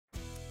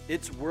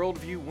It's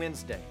Worldview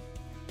Wednesday,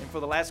 and for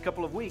the last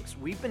couple of weeks,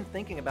 we've been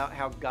thinking about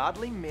how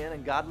godly men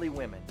and godly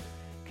women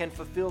can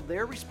fulfill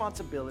their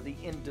responsibility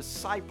in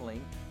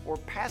discipling or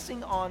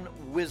passing on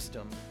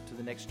wisdom to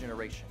the next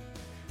generation.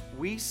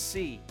 We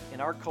see in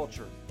our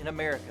culture, in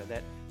America,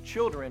 that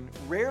children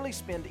rarely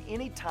spend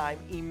any time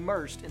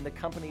immersed in the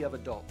company of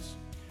adults.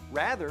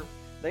 Rather,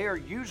 they are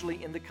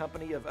usually in the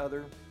company of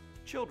other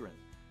children.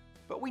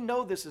 But we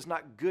know this is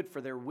not good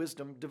for their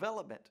wisdom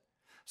development.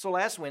 So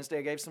last Wednesday,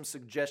 I gave some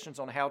suggestions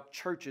on how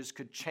churches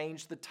could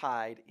change the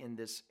tide in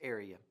this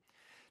area.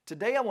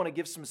 Today, I want to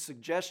give some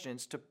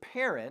suggestions to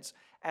parents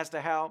as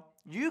to how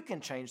you can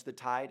change the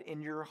tide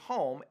in your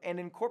home and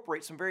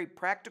incorporate some very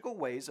practical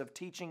ways of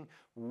teaching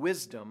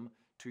wisdom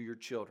to your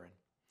children.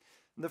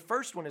 The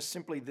first one is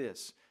simply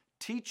this: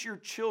 teach your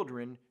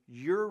children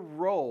your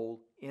role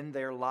in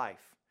their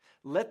life.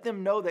 Let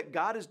them know that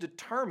God is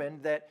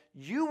determined that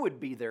you would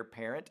be their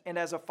parent, and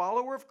as a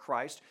follower of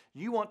Christ,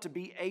 you want to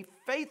be a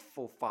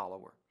faithful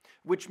follower,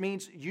 which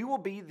means you will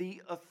be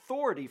the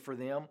authority for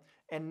them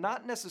and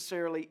not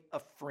necessarily a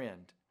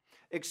friend.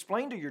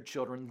 Explain to your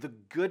children the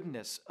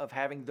goodness of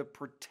having the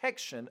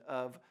protection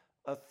of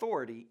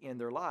authority in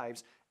their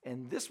lives,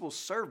 and this will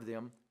serve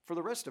them for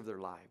the rest of their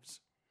lives.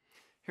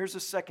 Here's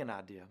a second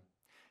idea.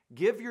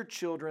 Give your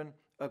children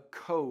a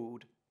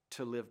code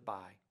to live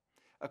by.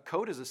 A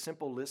code is a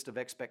simple list of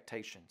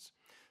expectations.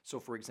 So,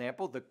 for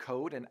example, the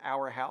code in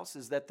our house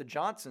is that the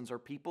Johnsons are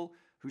people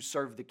who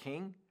serve the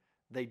king,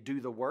 they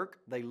do the work,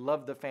 they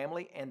love the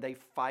family, and they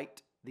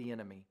fight the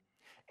enemy.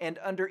 And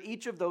under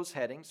each of those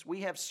headings,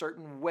 we have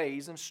certain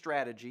ways and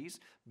strategies,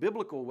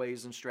 biblical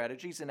ways and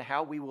strategies, in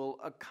how we will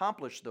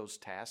accomplish those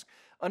tasks,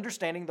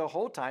 understanding the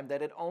whole time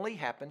that it only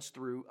happens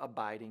through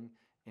abiding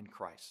in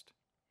Christ.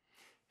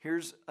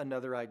 Here's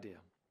another idea.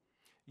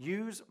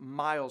 Use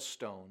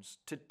milestones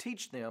to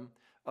teach them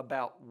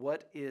about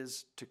what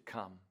is to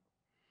come.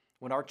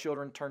 When our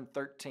children turned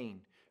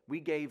 13, we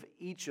gave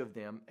each of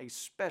them a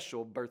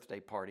special birthday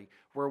party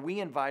where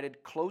we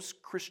invited close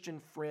Christian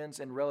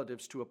friends and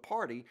relatives to a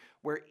party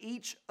where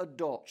each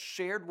adult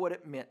shared what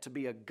it meant to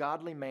be a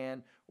godly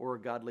man or a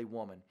godly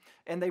woman.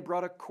 And they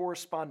brought a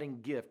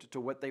corresponding gift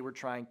to what they were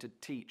trying to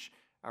teach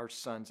our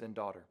sons and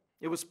daughter.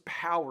 It was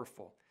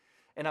powerful,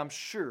 and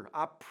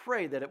I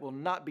pray that it will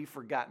not be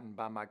forgotten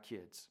by my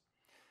kids.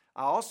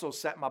 I also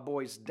sat my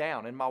boys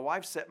down, and my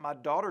wife sat my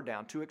daughter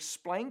down to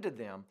explain to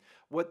them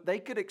what they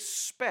could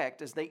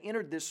expect as they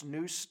entered this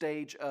new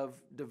stage of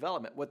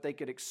development, what they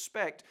could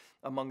expect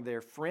among their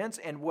friends,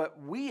 and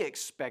what we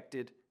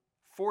expected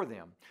for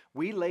them.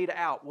 We laid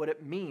out what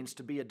it means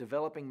to be a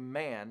developing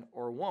man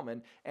or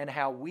woman and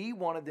how we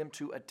wanted them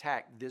to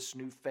attack this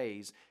new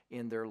phase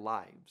in their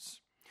lives.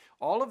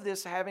 All of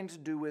this having to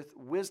do with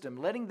wisdom,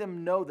 letting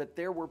them know that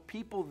there were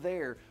people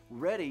there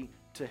ready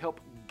to help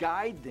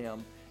guide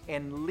them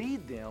and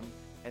lead them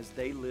as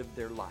they live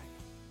their life.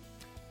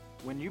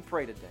 When you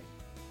pray today,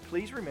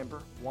 please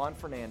remember Juan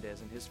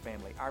Fernandez and his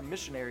family, our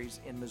missionaries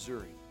in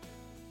Missouri.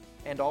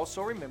 And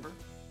also remember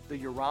the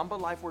Yoruba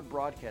Life Word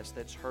broadcast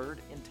that's heard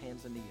in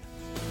Tanzania.